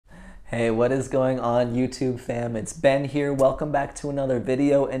Hey, what is going on YouTube fam? It's Ben here. Welcome back to another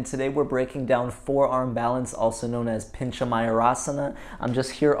video, and today we're breaking down forearm balance, also known as Pincha Mayurasana. I'm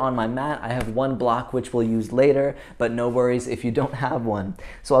just here on my mat. I have one block which we'll use later, but no worries if you don't have one.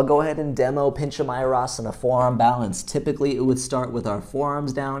 So I'll go ahead and demo Pincha Mayurasana, forearm balance. Typically it would start with our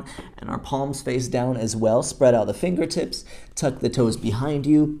forearms down and our palms face down as well. Spread out the fingertips, tuck the toes behind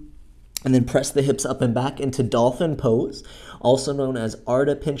you, and then press the hips up and back into dolphin pose, also known as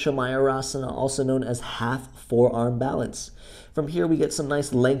ardha Pincha Mayurasana, also known as half forearm balance. From here we get some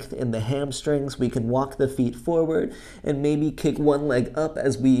nice length in the hamstrings. We can walk the feet forward and maybe kick one leg up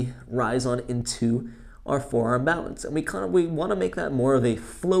as we rise on into our forearm balance. And we want to make that more of a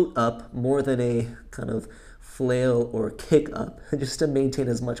float up more than a kind of flail or kick up, just to maintain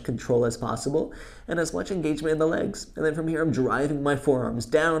as much control as possible and as much engagement in the legs. And then from here I'm driving my forearms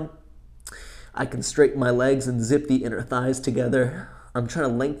down. I can straighten my legs and zip the inner thighs together. I'm trying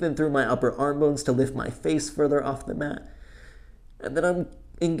to lengthen through my upper arm bones to lift my face further off the mat. And then I'm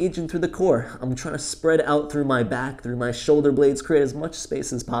engaging through the core. I'm trying to spread out through my back, through my shoulder blades, create as much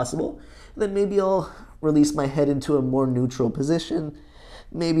space as possible. And then maybe I'll release my head into a more neutral position.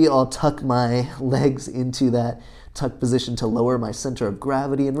 Maybe I'll tuck my legs into that tuck position to lower my center of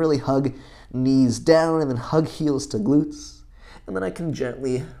gravity and really hug knees down and then hug heels to glutes. And then I can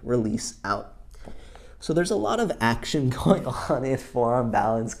gently release out. So there's a lot of action going on in forearm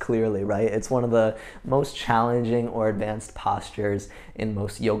balance, clearly, right? It's one of the most challenging or advanced postures in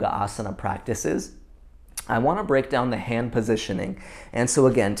most yoga asana practices. I want to break down the hand positioning. And so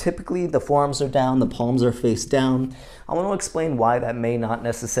again, typically the forearms are down, the palms are face down. I want to explain why that may not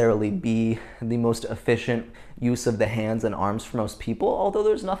necessarily be the most efficient use of the hands and arms for most people, although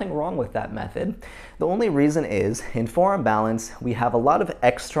there's nothing wrong with that method. The only reason is, in forearm balance, we have a lot of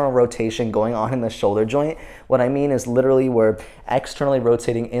external rotation going on in the shoulder joint. What I mean is literally we're externally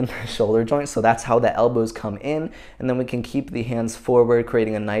rotating in the shoulder joint, so that's how the elbows come in, and then we can keep the hands forward,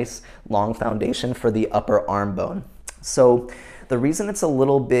 creating a nice long foundation for the upper arm bone. So the reason it's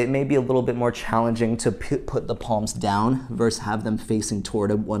maybe a little bit more challenging to put the palms down versus have them facing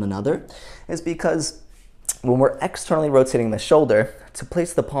toward one another is because when we're externally rotating the shoulder, to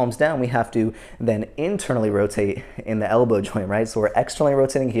place the palms down, we have to then internally rotate in the elbow joint, right? So we're externally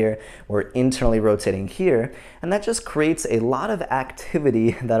rotating here, we're internally rotating here, and that just creates a lot of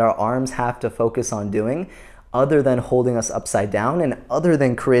activity that our arms have to focus on doing, other than holding us upside down and other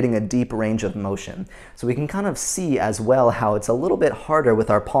than creating a deep range of motion. So we can kind of see as well how it's a little bit harder with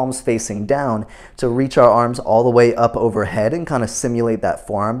our palms facing down to reach our arms all the way up overhead and kind of simulate that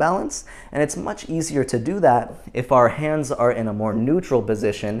forearm balance. And it's much easier to do that if our hands are in a more neutral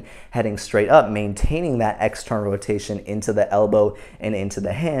position, heading straight up, maintaining that external rotation into the elbow and into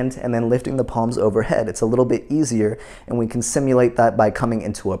the hand, and then lifting the palms overhead. It's a little bit easier, and we can simulate that by coming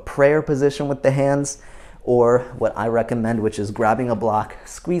into a prayer position with the hands, or what I recommend, which is grabbing a block,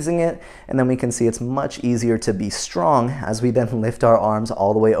 squeezing it, and then we can see it's much easier to be strong as we then lift our arms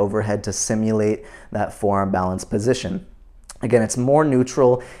all the way overhead to simulate that forearm balance position. Again, it's more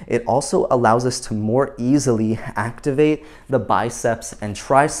neutral. It also allows us to more easily activate the biceps and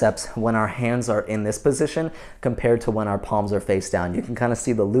triceps when our hands are in this position compared to when our palms are face down. You can kind of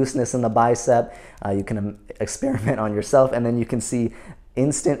see the looseness in the bicep. You can experiment on yourself, and then you can see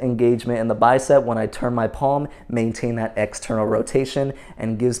instant engagement in the bicep when I turn my palm, maintain that external rotation,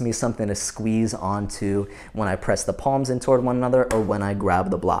 and gives me something to squeeze onto when I press the palms in toward one another or when I grab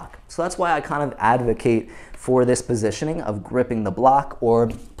the block. So that's why I kind of advocate for this positioning of gripping the block or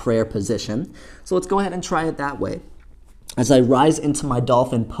prayer position. So let's go ahead and try it that way. As I rise into my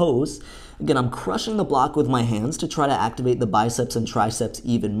dolphin pose, again, I'm crushing the block with my hands to try to activate the biceps and triceps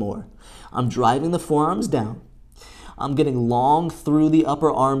even more. I'm driving the forearms down. I'm getting long through the upper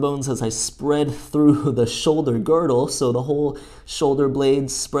arm bones as I spread through the shoulder girdle, so the whole shoulder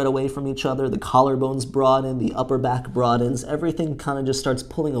blades spread away from each other, the collarbones broaden, the upper back broadens, everything kind of just starts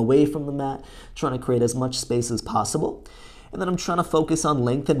pulling away from the mat, trying to create as much space as possible. And then I'm trying to focus on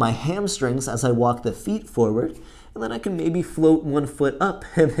lengthen my hamstrings as I walk the feet forward, and then I can maybe float one foot up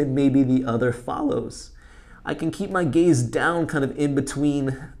and then maybe the other follows. I can keep my gaze down kind of in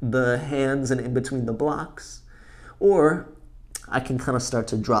between the hands and in between the blocks. Or I can kind of start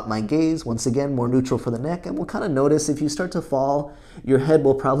to drop my gaze, once again, more neutral for the neck, and we'll kind of notice if you start to fall, your head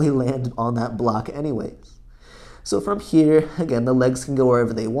will probably land on that block anyways. So from here, again, the legs can go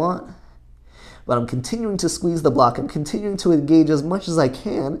wherever they want, but I'm continuing to squeeze the block. I'm continuing to engage as much as I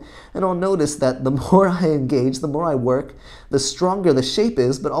can, and I'll notice that the more I engage, the more I work, the stronger the shape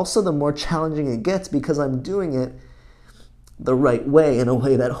is, but also the more challenging it gets because I'm doing it the right way, in a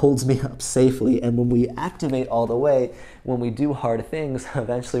way that holds me up safely. And when we activate all the way, when we do hard things,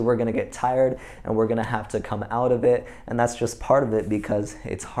 eventually we're gonna get tired and we're gonna have to come out of it. And that's just part of it, because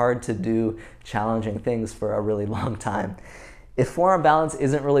it's hard to do challenging things for a really long time. If forearm balance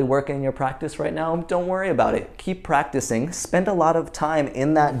isn't really working in your practice right now, don't worry about it. Keep practicing. Spend a lot of time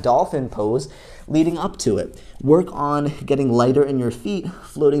in that dolphin pose leading up to it. Work on getting lighter in your feet,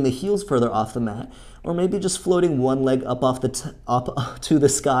 floating the heels further off the mat, or maybe just floating one leg up to the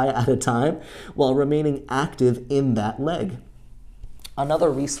sky at a time while remaining active in that leg. Another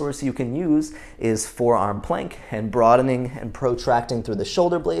resource you can use is forearm plank and broadening and protracting through the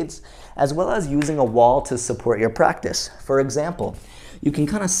shoulder blades, as well as using a wall to support your practice. For example, you can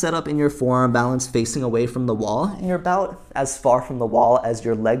kind of set up in your forearm balance facing away from the wall, and you're about as far from the wall as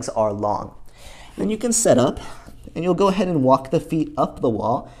your legs are long. Then you can set up, and you'll go ahead and walk the feet up the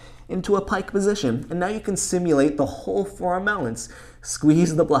wall into a pike position. And now you can simulate the whole forearm balance.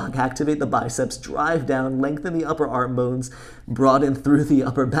 Squeeze the block, activate the biceps, drive down, lengthen the upper arm bones, broaden through the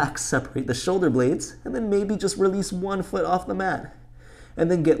upper back, separate the shoulder blades, and then maybe just release one foot off the mat. And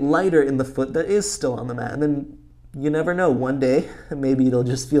then get lighter in the foot that is still on the mat. And then you never know, one day, maybe it'll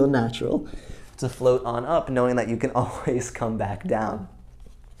just feel natural to float on up, knowing that you can always come back down.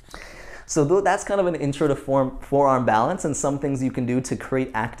 So that's kind of an intro to forearm balance and some things you can do to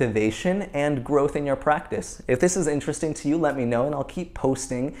create activation and growth in your practice. If this is interesting to you, let me know, and I'll keep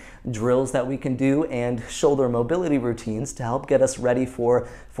posting drills that we can do and shoulder mobility routines to help get us ready for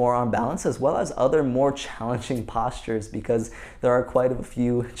forearm balance, as well as other more challenging postures, because there are quite a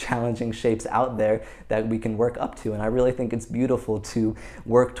few challenging shapes out there that we can work up to. And I really think it's beautiful to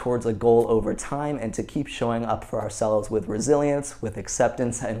work towards a goal over time and to keep showing up for ourselves with resilience, with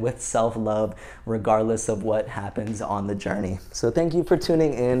acceptance, and with self-love, regardless of what happens on the journey. So thank you for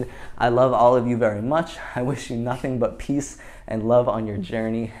tuning in. I love all of you very much. I wish you nothing but peace and love on your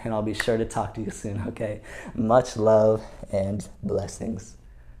journey, and I'll be sure to talk to you soon, okay? Much love and blessings.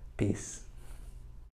 Peace.